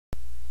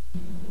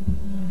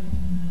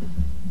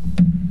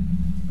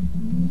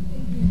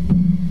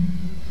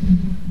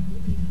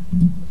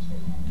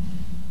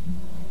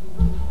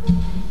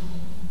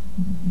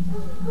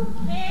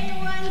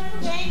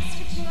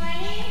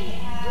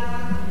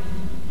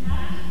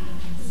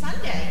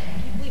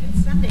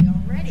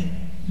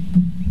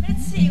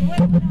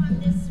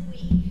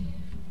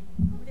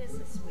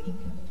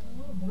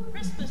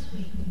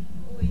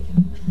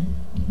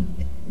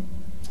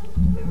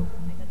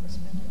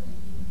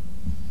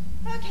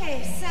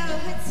Okay, so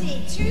let's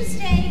see.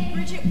 Tuesday,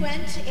 Bridget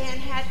went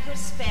and had her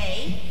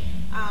spay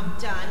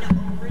done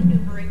over in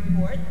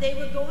Newburyport. They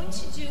were going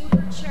to do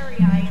her cherry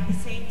eye at the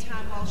same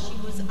time while she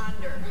was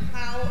under.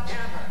 However,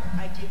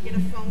 I did get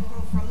a phone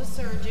call from the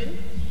surgeon,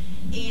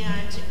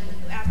 and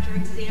after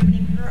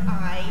examining her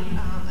eye,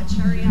 a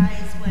cherry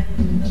eye is when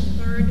the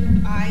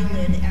third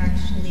eyelid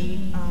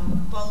actually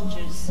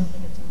bulges.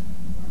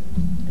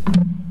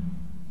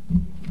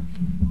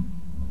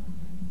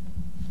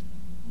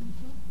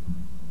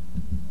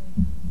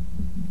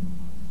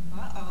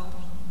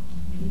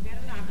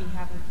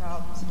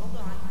 Problems. Hold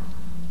on.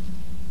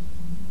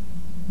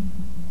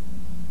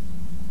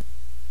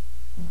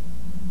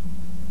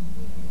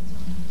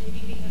 Maybe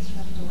because you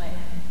have a delay.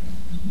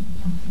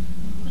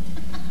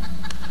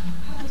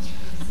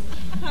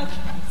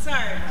 Okay,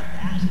 sorry about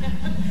that.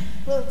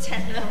 A little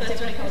technical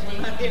difficulty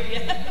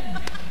here.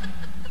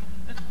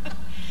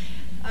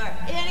 All right.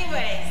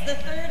 Anyways, the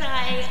third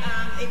eye,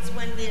 it's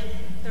when the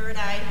third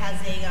eye has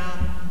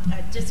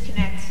a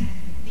disconnect.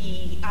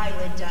 The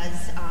eyelid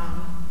does.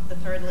 The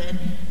third lid.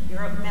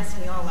 You're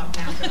messing me all up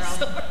now, girl.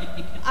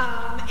 Sorry.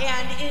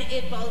 And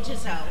it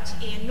bulges out.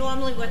 And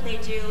normally what they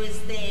do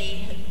is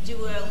they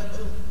do a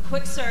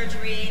quick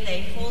surgery,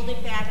 they fold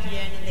it back in,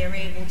 and they're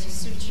able to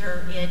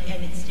suture it,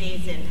 and it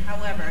stays in.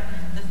 However,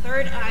 the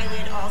third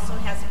eyelid also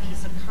has a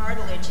piece of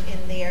cartilage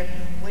in there,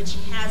 which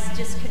has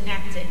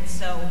disconnected.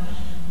 So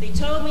they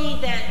told me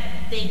that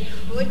they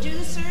could do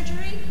the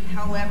surgery.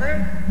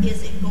 However,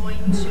 is it going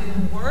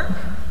to work?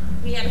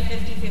 We had a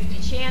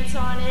 50-50 chance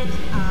on it.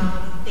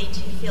 They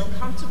didn't feel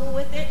comfortable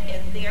with it,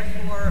 and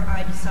therefore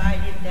I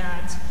decided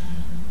that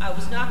I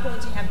was not going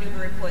to have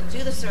Newburyport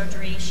do the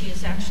surgery. She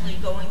is actually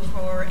going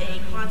for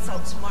a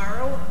consult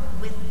tomorrow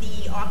with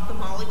the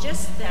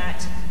ophthalmologist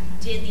that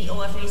did the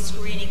OFA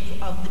screening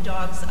of the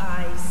dog's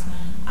eyes,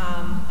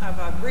 of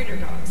our breeder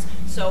dogs.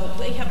 So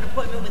we have an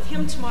appointment with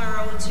him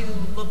tomorrow to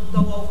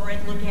go over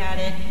it, look at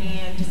it,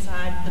 and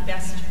decide the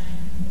best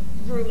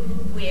route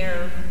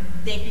where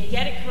they can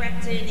get it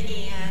corrected,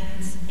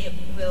 and it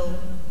will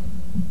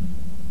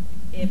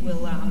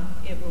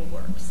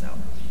work. So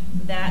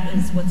that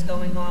is what's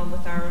going on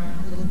with our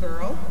little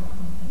girl.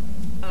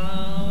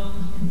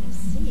 Let's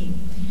see.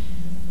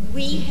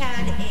 We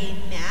had a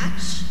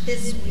match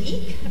this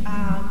week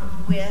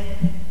with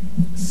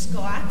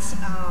Scott,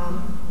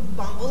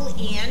 Bumble,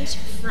 and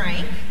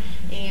Frank.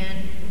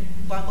 And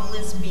Bumble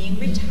is being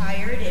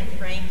retired, and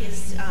Frank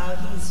is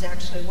he's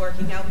actually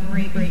working out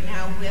great right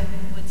now with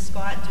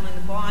Scott doing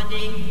the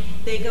bonding.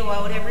 They go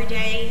out every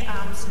day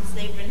since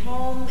they've been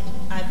home.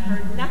 I've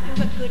heard nothing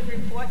but good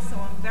reports, so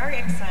I'm very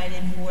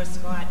excited for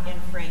Scott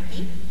and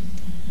Frankie.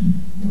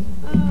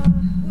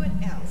 What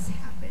else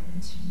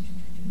happened?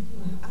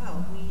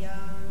 Oh,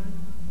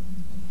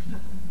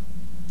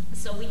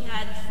 so we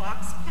had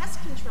Fox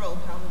Pest Control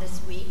come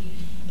this week,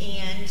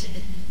 and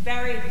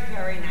very,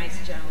 very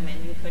nice gentleman.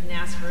 You couldn't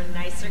ask for a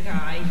nicer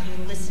guy.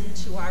 He listened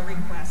to our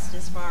request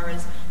as far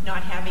as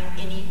not having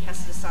any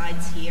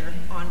pesticides here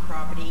on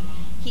property.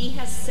 He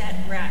has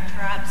set rat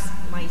traps,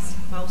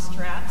 mouse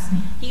traps.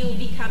 He will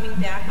be coming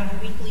back on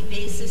a weekly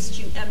basis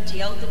to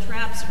empty out the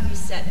traps,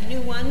 reset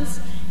new ones.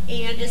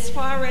 And as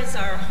far as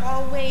our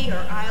hallway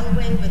or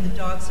aisleway where the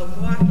dogs are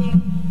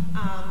walking,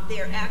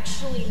 they're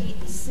actually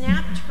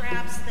snap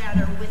traps that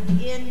are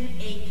within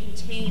a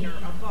container,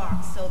 a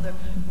box. So the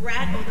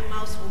rat or the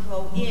mouse will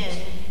go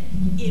in,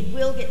 it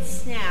will get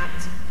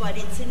snapped, but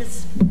it's in a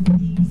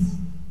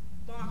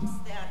box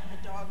that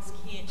the dogs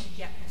can't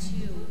get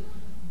to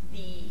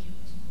the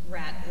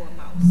rat or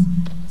mouse.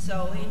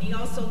 So, and he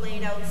also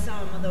laid out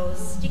some of those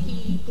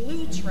sticky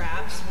glue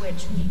traps,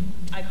 which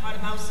I caught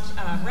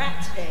a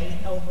rat today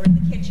over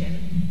in the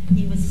kitchen.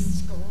 He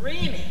was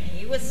screaming.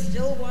 He was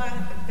still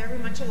very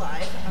much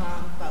alive,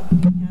 but we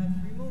have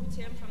removed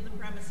him from the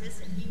premises,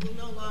 and he will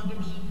no longer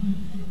be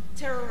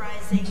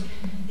terrorizing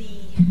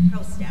the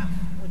house staff,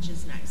 which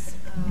is nice.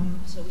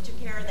 So we took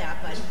care of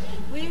that, but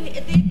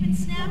they've been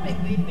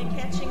snapping. We've been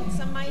catching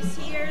some mice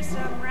here,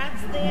 some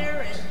rats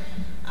there,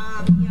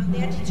 and you know,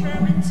 they're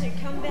determined to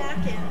come back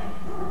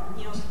and,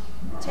 you know,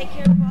 take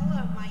care of all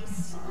our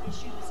mice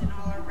issues and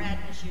all our rat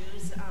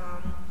issues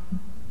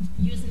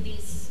using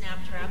these snap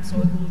traps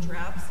or glue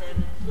traps,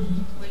 and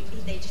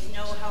they just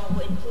know how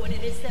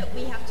important it is that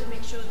we have to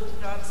make sure that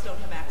the dogs don't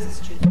have access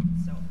to them.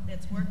 So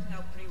that's working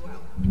out pretty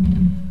well.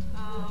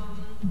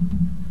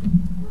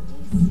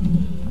 Let's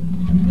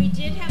see. We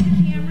did have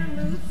the camera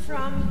moved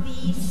from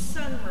the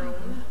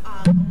sunroom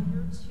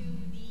over to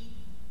the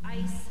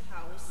ice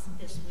house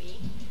this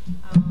week.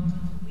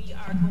 We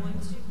are going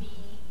to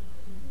be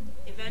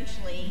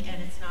eventually,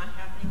 and it's not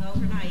happening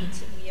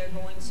overnight, we are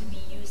going to be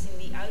using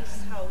the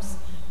ice house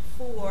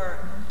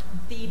for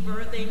the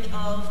birthing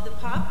of the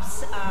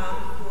pups,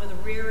 for the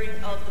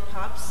rearing of the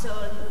pups. So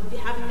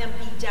having them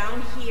be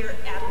down here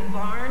at the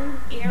barn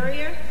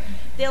area,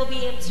 they'll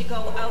be able to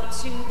go out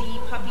to the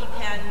puppy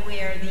pen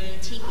where the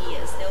teepee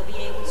is. They'll be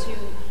able to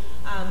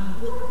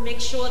we'll make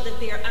sure that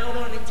they're out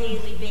on a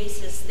daily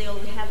basis. They'll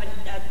have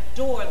a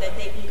door that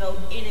they can go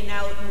in and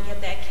out and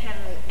get that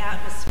kennel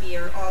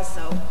atmosphere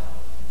also.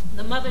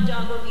 The mother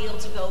dog will be able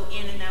to go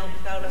in and out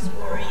without us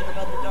worrying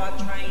about the dog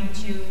trying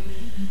to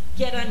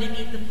get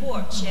underneath the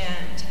porch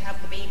and to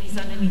have the babies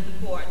underneath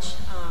the porch.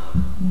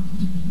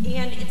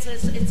 And it's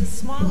a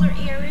smaller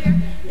area.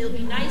 It'll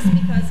be nice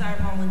because our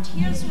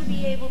volunteers will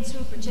be able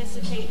to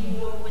participate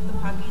more with the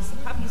puppies. The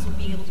puppies will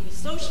be able to be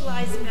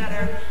socialized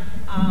better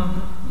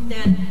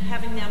than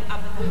having them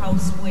up at the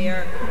house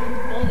where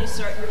only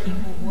certain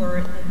people were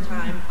at the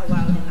time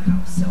allowed in the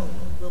house. So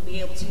we'll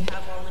be able to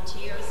have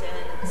volunteers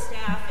and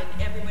staff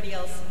and everybody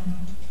else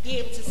be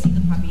able to see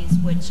the puppies,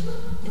 which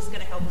is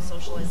going to help with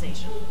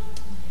socialization.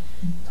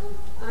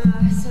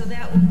 So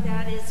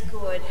that is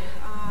good.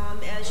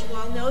 As you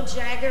all know,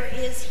 Jagger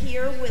is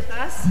here with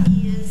us.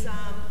 He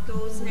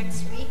goes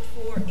next week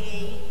for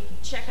a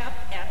checkup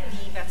at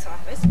the vet's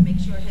office to make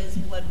sure his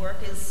blood work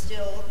is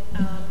still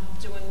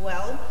doing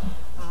well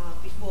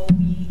before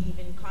we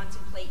even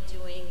contemplate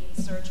doing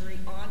surgery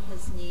on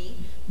his knee.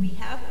 We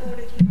have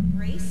ordered him a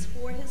brace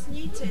for his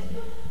knee to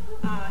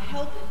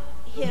help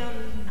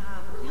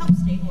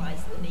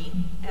stabilize the knee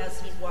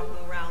as he's walking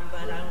around.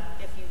 But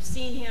if you've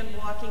seen him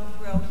walking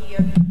through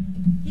here,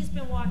 he's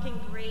been walking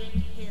great.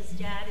 His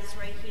dad is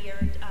right here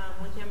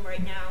with him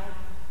right now,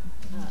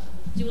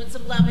 doing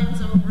some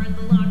lovin's over in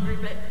the laundry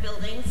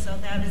building, so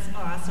that is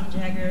awesome.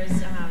 Jagger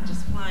is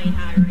just flying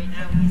high right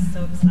now. He's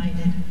so excited.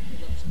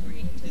 He looks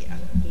great. Yeah,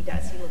 he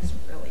does. He looks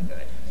really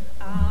good.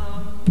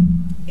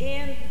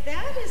 And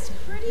that is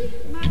pretty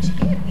much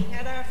it. We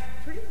had our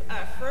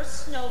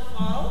first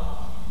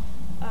snowfall.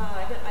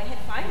 I had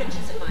 5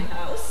 inches at my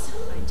house.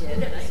 I did,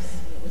 and it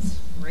was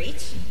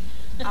great.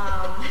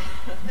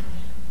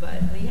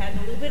 But we had a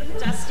little bit of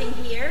dusting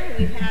here.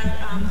 We've had,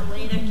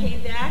 Elena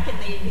came back and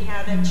they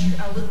had a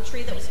little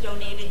tree that was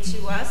donated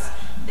to us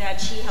that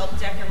she helped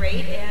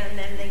decorate, and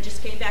then they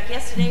just came back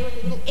yesterday with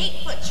a little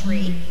 8-foot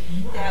tree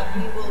that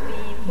we will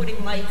be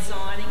putting lights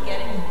on and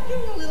getting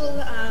a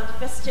little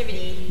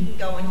festivity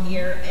going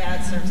here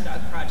at Service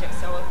Dog Project.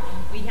 So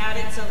we had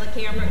it so the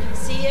camera can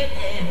see it,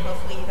 and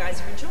hopefully you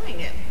guys are enjoying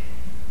it.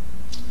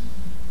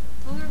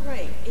 All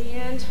right,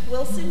 and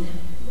Wilson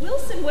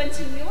went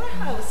to your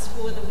house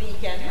for the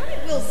weekend. How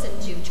did Wilson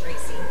do,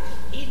 Tracy?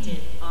 He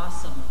did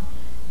awesome.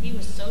 He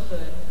was so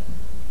good.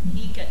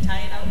 He got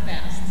tired out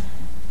fast.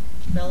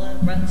 Bella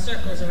runs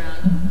circles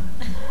around him.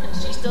 And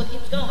she still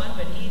keeps going,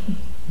 but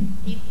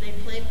they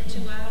played for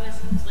 2 hours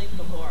and sleep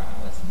for 4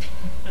 hours.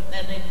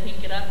 Then they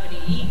pick it up and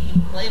he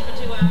played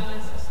for 2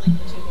 hours and sleep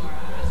for 2 more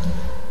hours.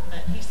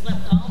 He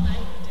slept all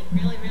night,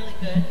 did really, really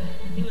good.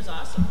 He was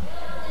awesome.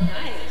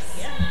 Nice.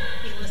 Yeah.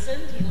 He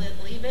listened, he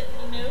leave it,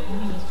 he knew.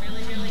 He was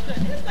really, really good.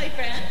 Here's my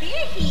friend.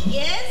 There he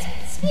is.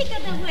 Speak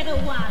of the little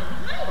one.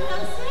 Hi,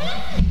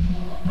 Wilson.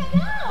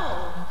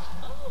 Hello.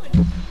 Oh, and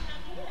he's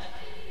not yet.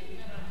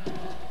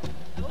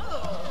 Oh.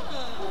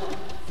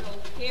 So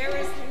here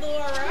is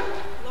Laura.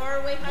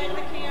 Laura, wave hi to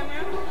the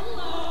camera.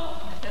 Hello.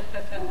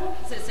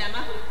 Is this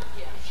Emma?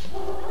 Yeah.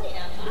 Hi,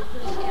 Emma.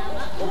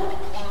 Emma.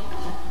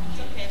 It's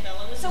okay,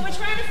 Bella. So we're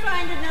trying to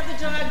find another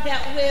dog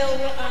that will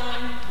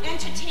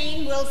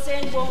entertain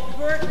Wilson, won't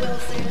hurt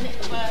Wilson,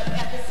 but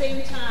at the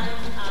same time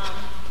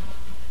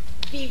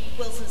be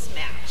Wilson's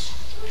match.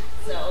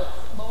 So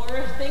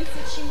Laura thinks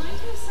that she might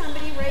have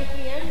somebody right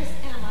here, Miss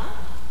Emma.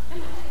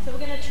 So we're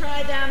going to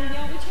try them. You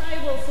know, we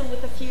try Wilson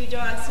with a few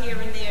dogs here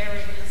and there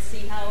and just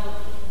see how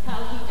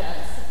he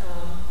does.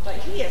 But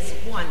he is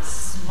one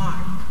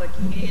smart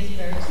cookie. He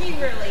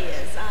really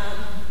is.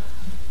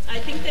 I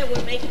think that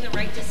we're making the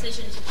right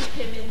decision to keep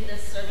him in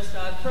this service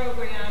dog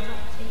program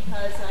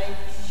because I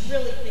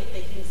really think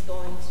that he's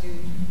going to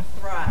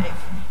thrive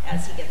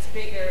as he gets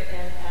bigger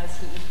and as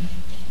he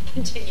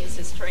continues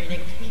his training.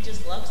 He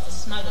just loves to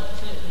snuggle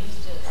too. He's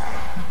just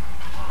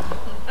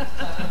him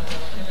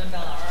and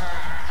Bella.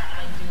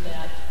 I do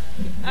that.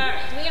 All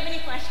right. Do we have any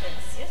questions?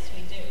 Yes,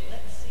 we do.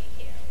 Let's see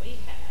here. We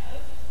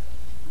have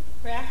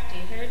Crafty.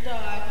 Her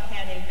dog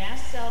had a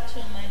mast cell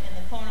tumor in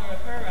the corner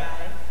of her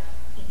eye.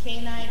 The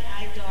canine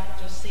eye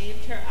doctor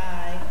saved her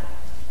eye.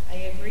 I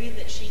agree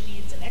that she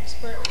needs an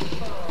expert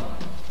referral.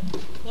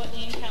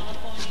 Courtney in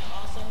California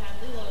also had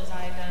Lilo's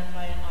eye done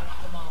by an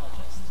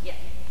ophthalmologist. Yeah.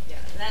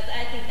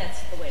 I think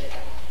that's the way to go.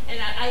 And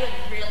I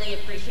really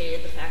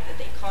appreciated the fact that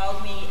they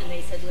called me and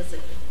they said, listen,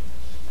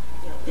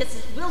 you know,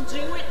 we'll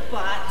do it,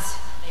 but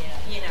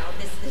you know,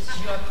 this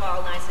is your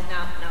call. And I said,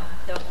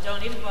 no,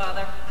 don't even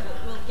bother.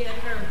 We'll get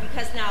her,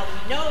 because now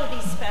we know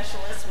these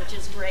specialists, which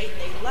is great.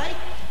 They like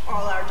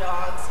all our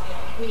dogs.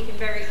 We can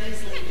very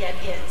easily get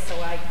in. So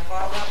I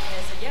called up and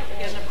I said, yeah, we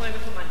got an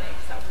appointment for Monday.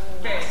 So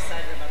very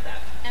excited about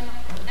that.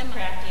 Emma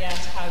Crafty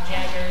asked how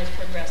Jagger is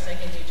progressing,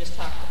 and you just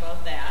talked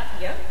about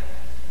that. Yep.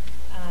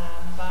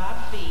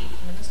 Bob B.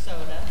 from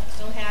Minnesota.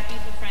 So happy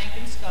for Frank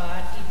and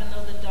Scott. Even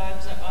though the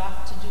dogs are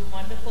off to do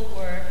wonderful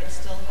work, it's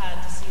still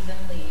hard to see them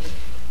leave.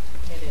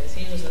 It is.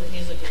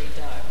 He's a great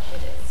dog.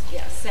 It is.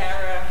 Yeah.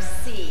 Sarah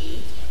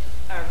C.,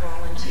 our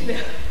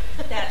volunteer,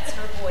 that's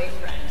her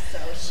boyfriend. So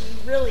she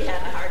really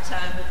had a hard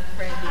time with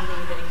Frankie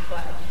leaving.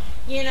 But,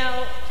 you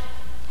know,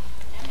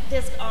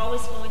 there's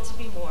always going to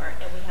be more.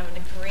 And we have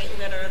a great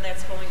litter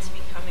that's going to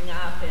be coming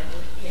up. And,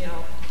 you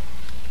know,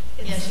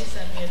 Yeah, she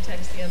sent me a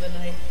text the other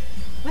night.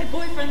 My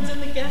boyfriend's in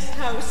the guest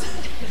house.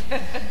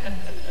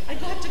 I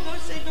got to go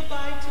say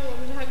goodbye to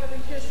him and hug him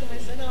and kiss him. I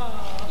said,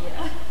 oh.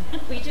 Yeah.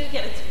 We do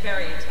get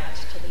very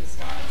attached to these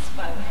dogs,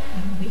 but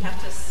we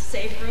have to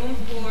save room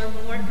for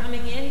more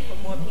coming in, for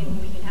more people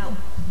we can help.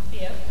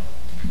 Yep.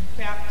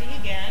 Crafty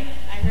again.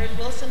 I heard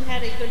Wilson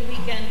had a good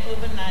weekend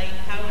overnight.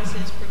 How was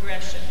his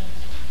progression?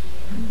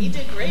 He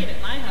did great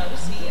at my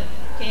house. He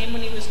came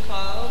when he was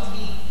called.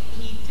 He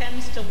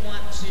tends to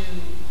want to,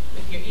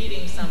 if you're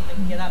eating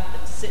something, get up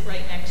and sit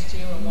right next to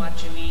you and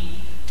watch you eat.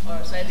 So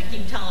I had to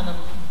keep telling him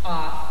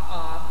off.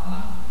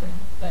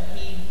 But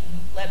he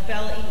let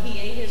Bella eat. He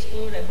ate his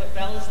food. I put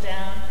Bella's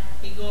down.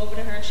 He'd go over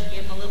to her. She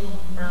gave him a little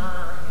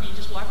and he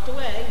just walked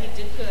away. He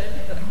did good.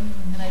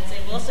 And I'd say,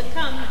 Wilson,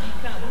 come. And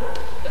he'd come.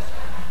 But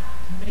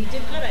he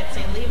did good. I'd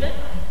say, leave it.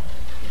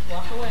 He'd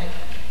walk away.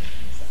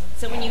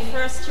 So when you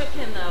first took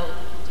him, though,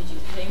 did you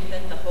think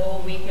that the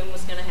whole weekend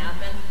was going to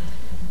happen?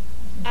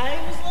 I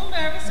was a little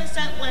nervous. I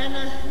sent Lynn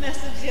a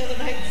message the other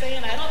night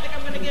saying, I don't think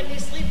I'm going to get any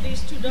sleep.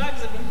 These two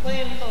dogs have been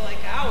playing for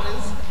like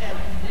hours at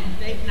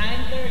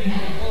 9:30.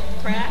 They both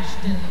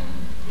crashed and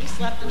he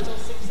slept until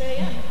 6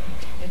 a.m.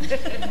 But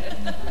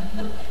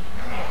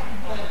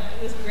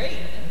it was great.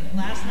 And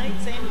last night,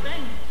 same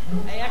thing.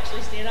 I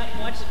actually stayed up and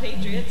watched the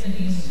Patriots and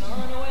he's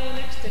snoring away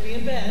next to me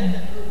in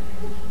bed.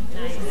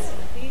 Nice.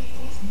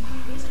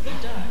 He's a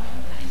good dog.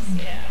 Nice.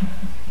 Yeah.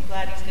 I'm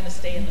glad he's going to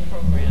stay in the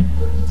program.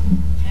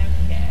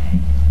 Okay.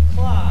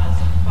 Claws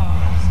and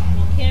paws.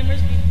 Will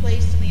cameras be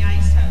placed in the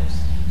ice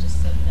house? You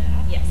just said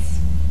that. Yes.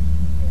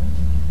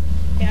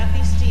 Yeah.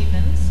 Kathy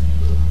Stevens,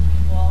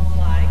 wall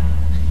fly.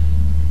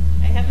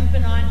 I haven't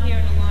been on here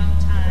in a long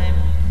time.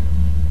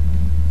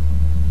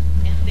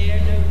 And there,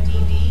 no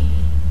DD.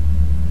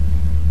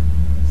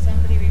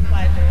 Somebody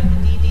replied to her. The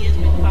DD has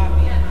been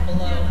copied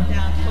below,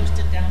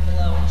 posted down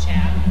below in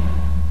chat.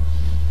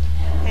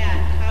 Pat,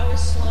 how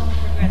is Sloan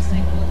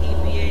progressing? Will he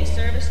be a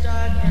service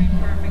dog or a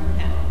perfect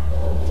pet?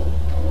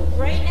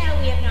 Right now,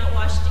 we have not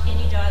washed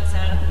any dogs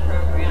out of the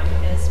program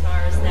as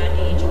far as that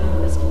age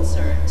group is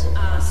concerned.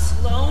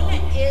 Sloan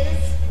is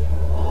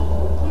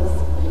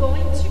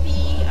going to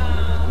be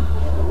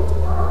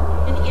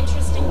an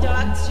interesting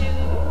dog to.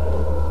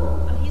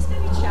 He's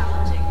going to be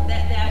challenging.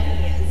 That he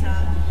is.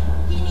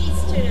 He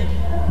needs to.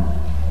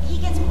 He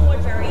gets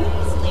bored very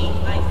easily.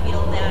 I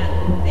feel that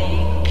they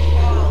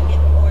all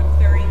get bored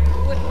very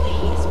quickly,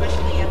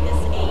 especially at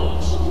this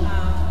age.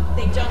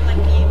 They don't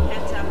like being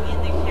pent up in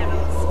their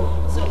kennels.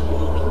 So the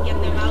more we can get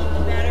them out,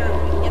 the better. We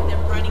can get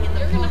them running in the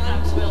pond. You're going to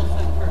have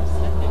Wilson first.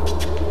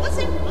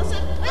 Listen.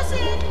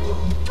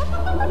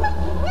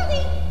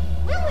 Willie.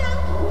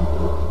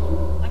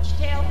 Will. Watch your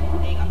tail.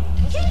 There you go.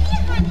 Come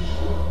here, honey.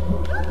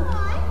 Come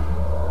on.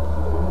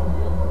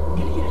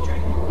 Gonna get a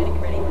drink. Gonna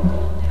get ready.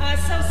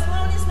 So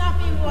Sloan is not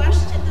being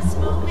washed at this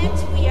moment.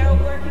 We are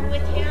working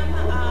with him,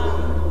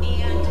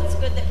 and it's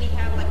good that we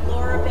have like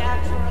Laura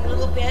back for a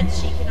little bit.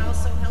 She can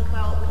also help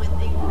out with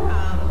the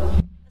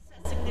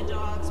assessing the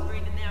dogs,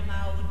 bringing them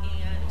out, and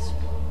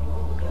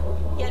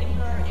getting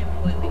her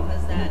input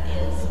because that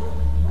is,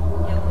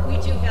 we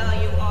do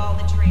value all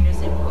the trainers'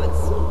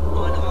 inputs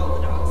on all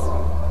the dogs.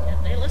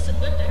 And they listen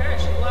good to her.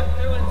 She walked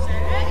through and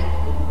said, hey,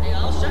 they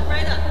all shut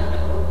right up. I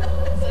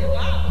said,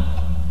 wow.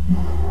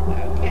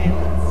 Okay,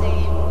 let's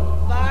see.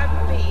 Bob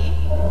B.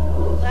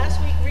 Last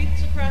week,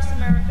 Wreaths Across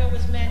America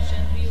was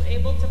mentioned. Were you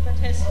able to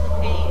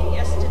participate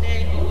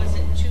yesterday or was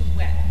it too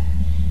wet?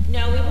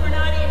 No, we were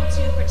not able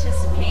to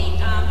participate.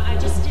 I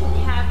just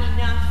didn't have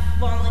enough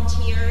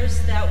volunteers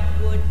that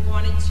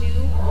wanted to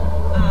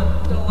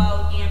go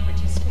out and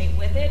participate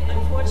with it.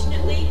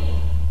 Unfortunately,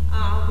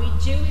 we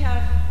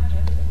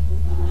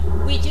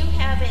do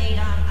have a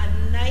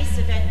nice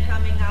event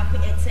coming up.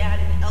 It's at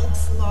an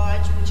Elks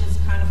Lodge, which is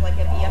kind of like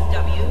a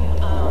VFW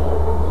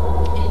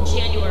in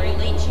January,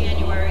 late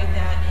January,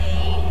 that a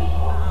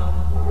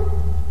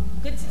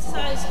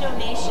good-sized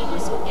donation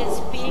is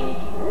being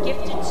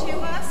gifted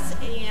to us,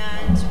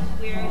 and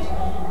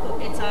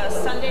it's a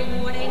Sunday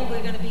morning.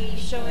 We're going to be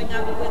showing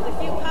up with a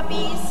few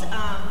puppies,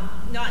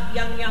 not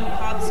young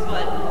pups,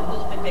 but a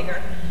little bit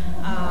bigger,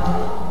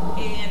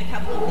 and a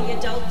couple of the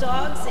adult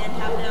dogs, and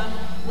have them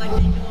like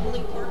they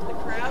normally work the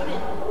crowd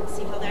and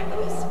see how that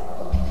goes.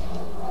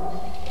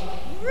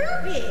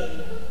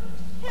 Ruby!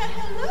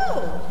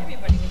 Hello!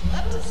 Everybody would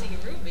love to see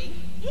Ruby.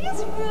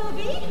 Here's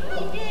Ruby.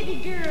 Hi, baby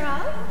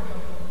girl.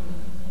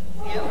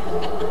 Yep.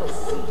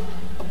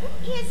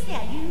 Who is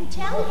that? You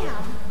tell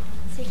him.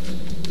 Say,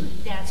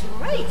 that's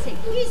right. Say,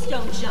 please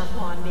don't jump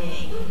on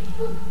me.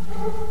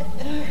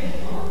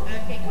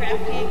 Okay,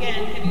 Crafty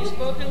again. Have you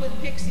spoken with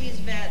Pixie's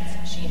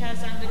vets? She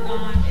has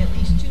undergone at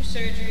least 2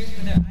 surgeries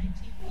with her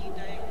ITP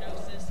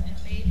diagnosis and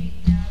maybe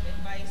have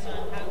advice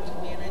on how to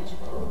manage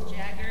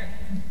Jagger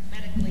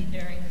medically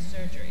during the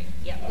surgery.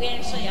 Yeah,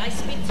 I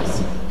speak to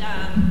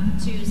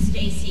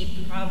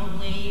Stacy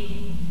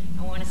probably,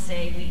 I want to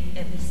say we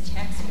at least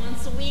text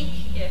once a week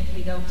if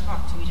we don't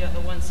talk to each other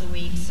once a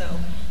week. So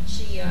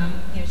she,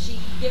 she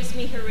gives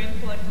me her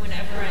input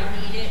whenever I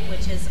need it,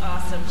 which is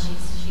awesome.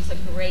 She's a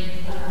great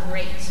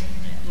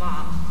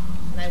mom.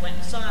 And I went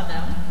and saw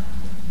them,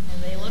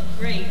 and they look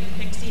great.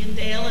 Pixie and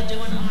Dale are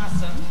doing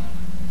awesome.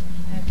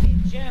 Okay,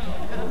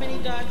 Joan, how many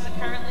dogs are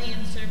currently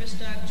in service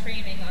dog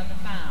training on the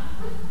farm?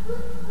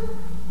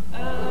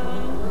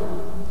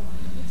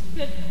 That's a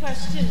good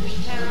question. We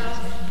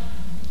have,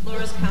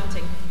 Laura's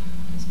counting.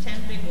 There's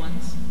 10 big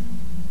ones.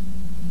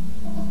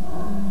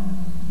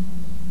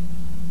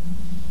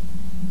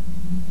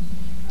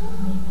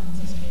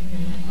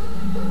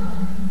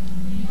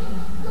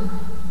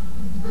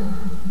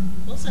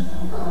 Wilson.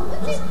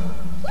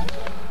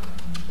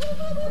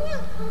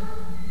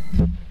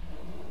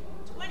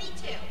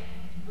 22.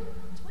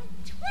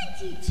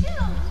 22,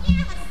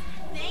 yes.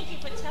 Thank you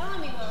for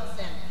telling me,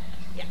 Wilson.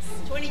 Yes,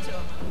 22 of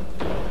them.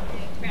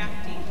 Okay,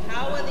 Crafty.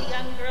 How are the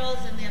young girls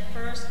in their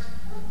first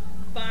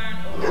barn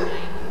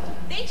overnight?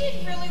 They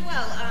did really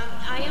well.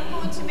 I am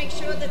going to make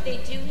sure that they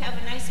do have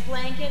a nice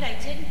blanket. I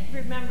did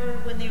remember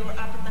when they were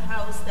up at the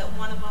house that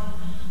one of them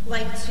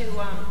liked to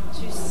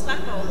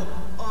suckle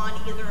on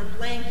either a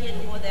blanket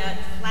or that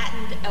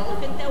flattened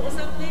elephant that was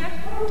up there.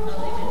 Oh,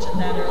 they mentioned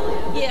that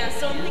earlier. Yeah,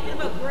 so I'm thinking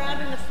about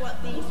grabbing the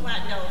flattened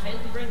elephant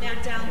and bring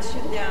that down to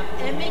them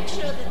and make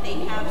sure that they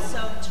have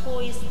some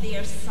toys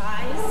their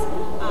size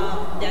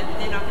that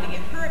they're not going to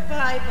get hurt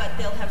by, but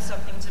they'll have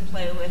something to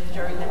play with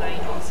during the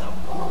night also.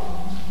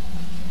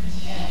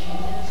 Here's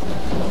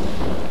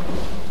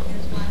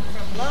one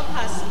from Love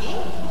Husky.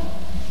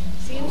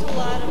 Seems a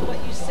lot of what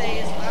you say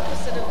is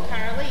opposite of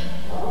Carly.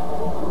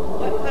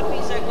 What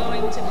puppies are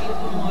going to be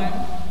born?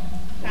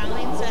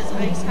 Colleen says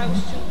ice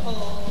house too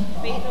cold.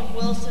 Fate of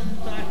Wilson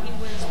thought he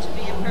was to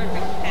be a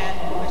perfect pet,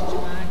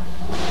 question mark.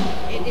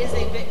 It is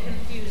a bit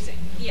confusing.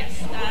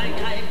 Yes,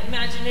 I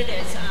imagine it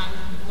is.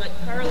 What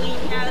Carly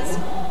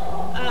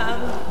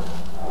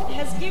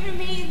has given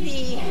me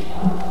the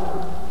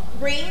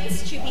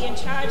reins to be in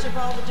charge of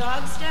all the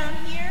dogs down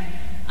here.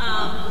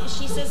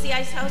 She says the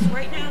ice house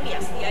right now,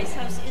 yes, the ice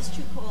house is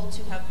too cold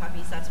to have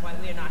puppies. That's why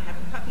we are not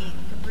having puppy.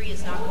 Capri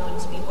is not going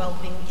to be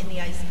whelping in the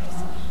ice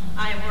house.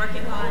 I am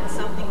working on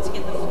something to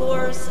get the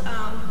floors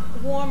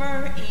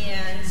warmer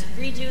and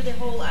redo the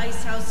whole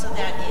ice house so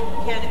that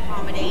it can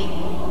accommodate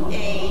a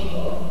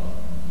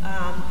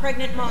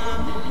pregnant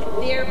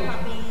mom, their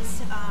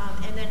puppies,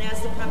 and then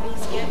as the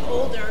puppies get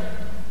older,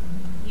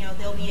 you know,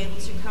 they'll be able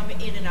to come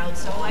in and out.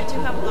 So I do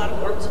have a lot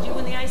of work to do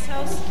in the ice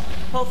house.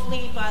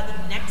 Hopefully by the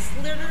next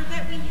litter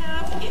that we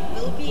have, it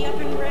will be up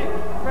and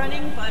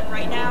running, but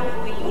right now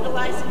we're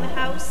utilizing the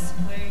house.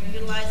 We're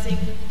utilizing,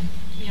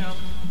 you know,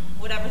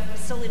 whatever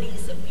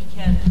facilities that we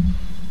can.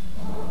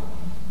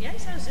 The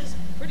ice house is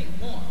pretty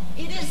warm.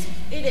 It is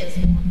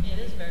warm. It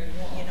is very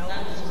warm. You know,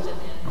 I was just in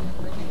there.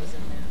 Ruby was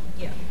in there.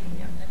 Yeah,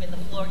 yeah. I mean, the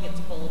floor gets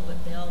cold,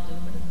 but they all do.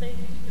 But if they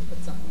could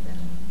put something down,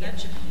 Yeah. that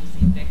should be easy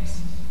to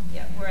fix.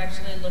 Yeah, we're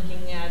actually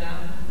looking at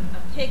a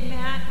pig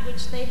mat,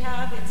 which they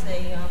have. It's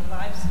a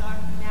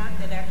livestock mat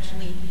that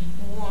actually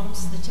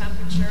warms the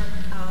temperature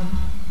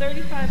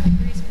 35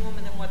 degrees warmer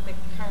than what the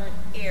current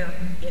air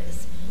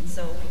is.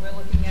 So we're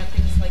looking at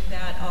things like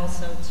that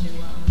also to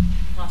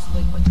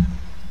possibly put down.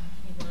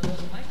 Need one of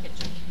those in my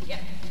kitchen. Yeah.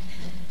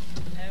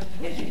 Okay.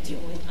 What are you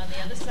doing? On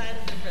the other side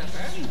of the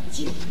river, You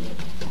do.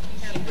 we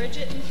have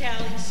Bridget and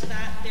Callie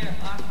start their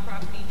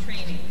off-property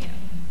training.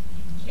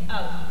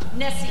 Oh,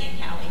 Nessie and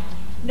Callie.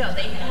 No,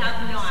 they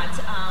have not.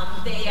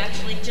 They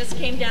actually just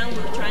came down. We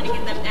were trying to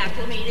get them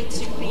acclimated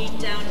to being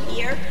down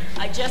here.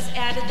 I just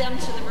added them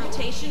to the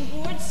rotation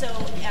board, so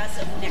as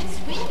of next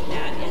week,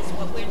 that is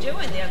what we're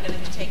doing. They're going to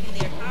be taking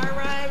their car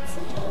rides,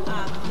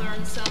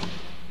 learn some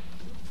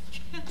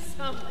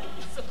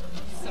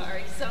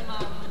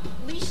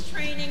leash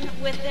training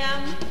with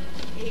them,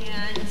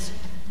 and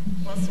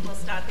we'll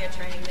start their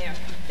training there.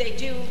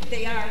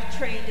 They are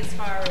trained as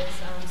far as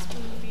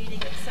spoon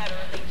feeding, etc.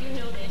 They do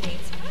know their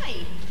names.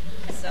 Hi.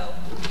 So,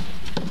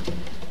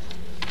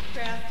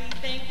 Crafty,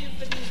 thank you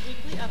for these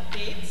weekly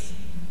updates.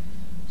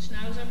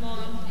 Schnauzer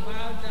Mom,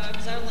 wow,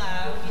 dogs are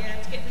loud. Yeah,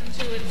 it's getting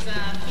into its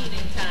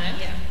feeding time.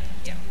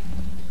 yeah.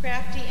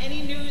 Crafty,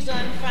 any news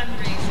on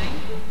fundraising?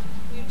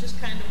 We just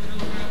kind of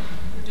went over,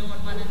 we're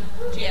doing one in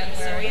January. Yeah,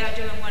 so we are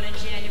doing one in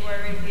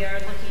January. We are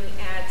looking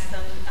at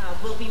some,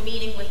 we'll be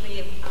meeting with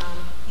the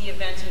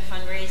event and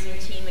fundraising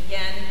team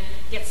again,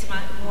 get some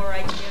more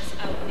ideas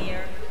out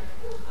there.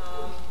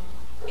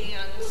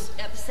 And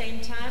at the same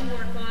time,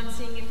 work on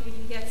seeing if we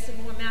can get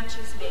some more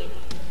matches made.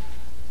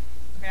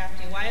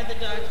 Crafty, why are the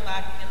dogs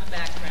barking in the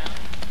background?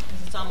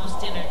 Because it's almost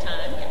dinner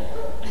time.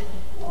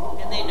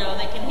 And they know,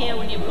 they can hear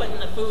when you're putting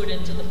the food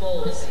into the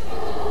bowls.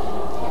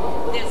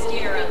 There's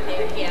deer out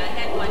there. Yeah, I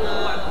had one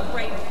walk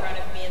right in front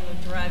of me in the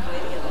driveway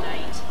the other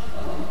night.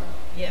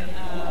 Yeah.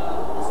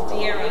 There's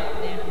deer out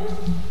there.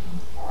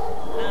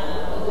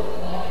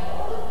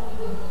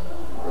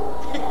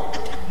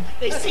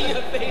 They see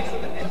your face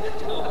in the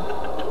door.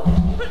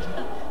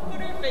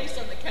 Put her face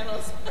on the kennel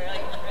spray,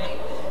 right?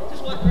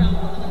 Just walk around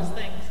with one of those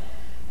things.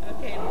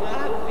 Okay,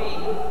 Bobby.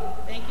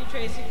 Thank you,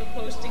 Tracy, for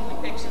posting the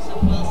pictures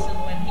of Wilson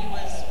when he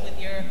was with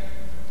you.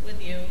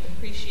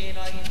 Appreciate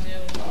all you do.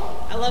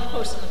 I love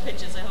posting the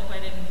pictures. I hope I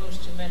didn't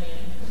post too many.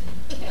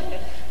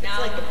 Now,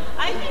 like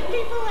I think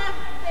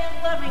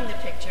they're loving the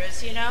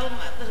pictures, you know,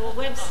 the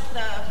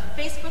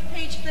Facebook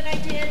page that I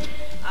did.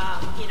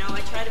 You know,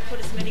 I try to put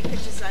as many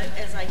pictures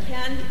as I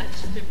can. I've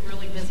just been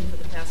really busy for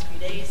the past few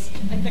days.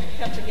 I think I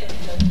kept forgetting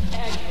to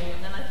tag you,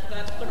 and then I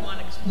forgot to put them on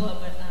Explore,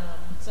 but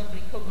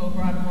somebody Coco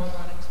brought them over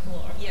on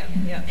Explore. Yeah,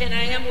 yeah, and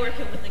I am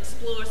working with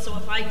Explore, so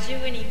if I do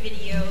any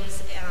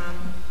videos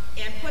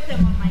and put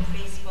them on my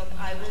Facebook,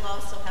 I will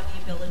also have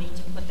the ability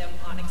to put them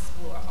on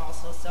Explore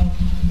also. So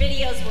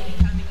videos will be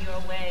coming your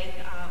way,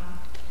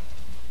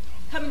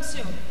 coming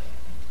soon.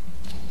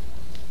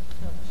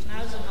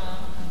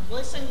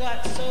 Wilson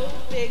got so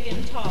big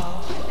and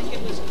tall, I think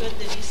it was good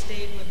that he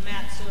stayed with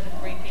Matt sort of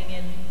breaking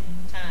in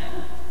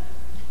time.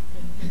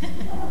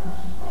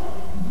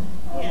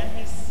 Yeah,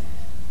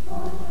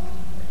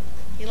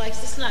 he likes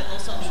to snuggle,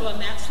 so I'm sure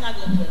Matt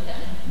snuggled with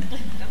him.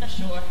 I'm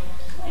sure.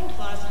 And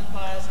Claus and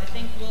Paws, I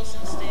think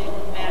Wilson staying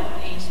with Matt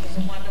and Ace was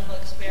a wonderful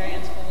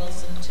experience for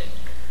Wilson too.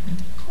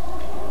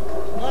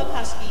 Love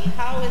Husky,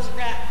 how is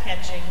rat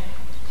catching?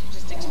 She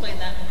just explained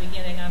that in the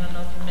beginning, I don't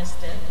know if you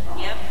missed it.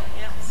 Yep,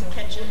 yep. So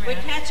we're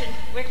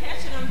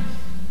catching them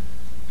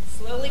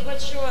slowly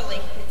but surely.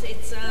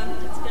 It's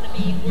going to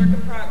be work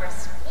in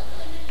progress.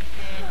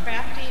 And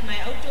Crafty, my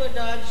outdoor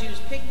dogs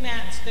used pig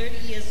mats 30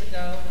 years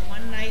ago.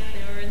 One night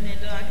they were in their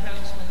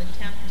doghouse when the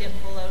temp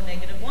dipped below -1.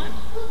 That's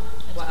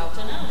wow,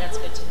 good to know. That's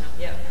good to know.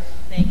 Yeah.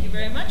 Thank you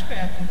very much,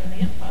 Crafty, for the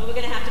info. Well, we're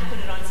going to have to put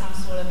it on some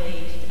sort of a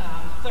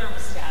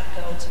thermostat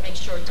though to make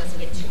sure it doesn't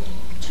get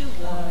too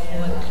warm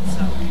for it.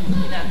 So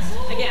that's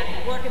again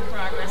work in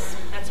progress.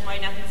 That's why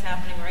nothing's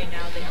happening right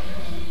now there.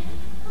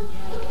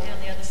 And on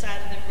the other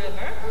side of the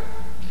river,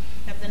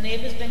 have the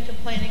neighbors been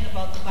complaining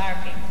about the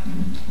barking?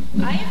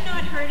 I have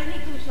not heard any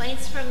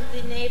complaints from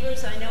the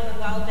neighbors. I know a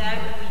while back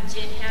we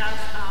did have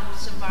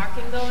some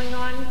barking going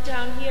on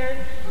down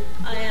here,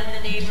 and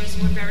the neighbors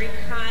were very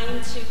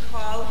kind to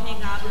call,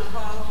 hang up,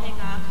 call, hang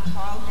up,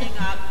 call, hang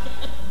up,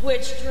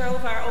 which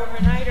drove our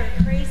overnighter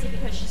crazy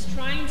because she's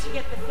trying to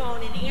get the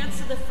phone and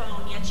answer the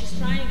phone, yet she's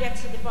trying to get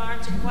to the barn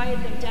to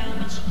quiet them down,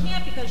 and she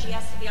can't because she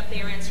has to be up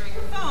there answering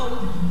the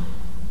phone.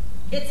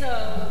 It's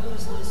a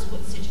lose-lose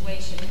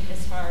situation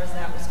as far as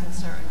that was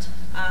concerned.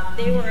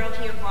 They were out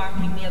here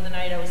barking the other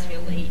night. I was here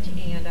late,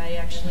 and I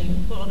actually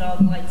pulled all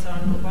the lights on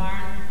in the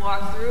barn,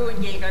 walked through,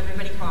 and gave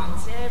everybody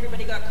kongs.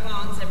 Everybody got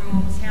kongs.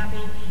 Everyone was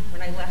happy.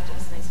 When I left, it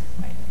was nice and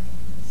quiet.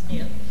 So,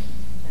 yeah,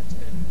 that's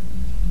good.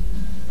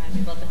 Remind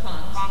me about the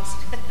kongs.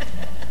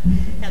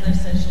 Heather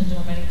says she'll do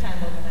them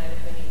anytime overnight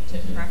if we need to.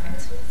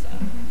 Perfect. So,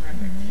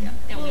 perfect. Yeah.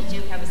 And we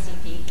do have a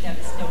CP that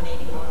is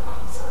donating more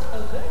kongs.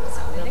 Oh, good.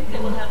 So I think they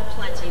will have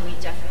plenty. We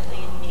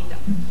definitely need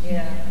them.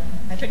 Yeah.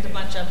 I picked a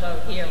bunch up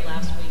out here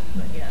last week,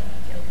 but yeah,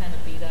 they're kind of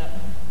beat up.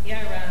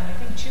 Yeah, I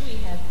think Chewy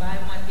had buy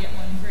one, get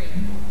one free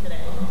today.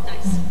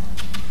 Nice.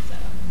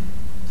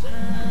 So,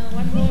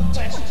 one more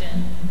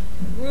question.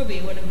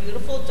 Ruby, what a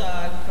beautiful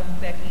dog from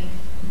Becky.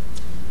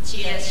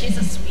 She is. She's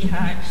a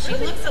sweetheart. She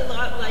looks a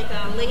lot like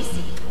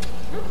Lacey.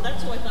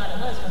 That's who I thought it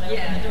was when I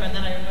opened the door, and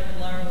then I remembered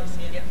Laura was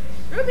here. Yeah.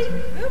 Ruby,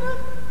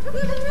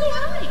 Ruby,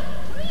 hi.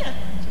 Oh yeah.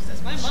 She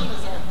says, my mom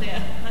was out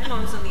there. My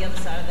mom's on the other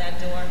side of that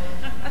door.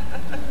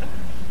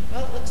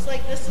 Well, it looks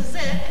like this is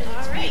it,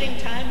 because it's feeding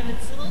time and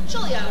it's a little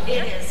chilly out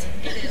here.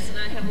 It is, and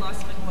I have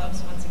lost my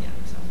gloves once again,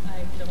 so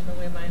I don't know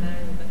where mine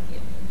are, but yeah.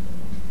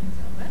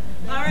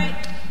 All right,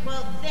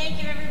 well,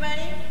 thank you, everybody.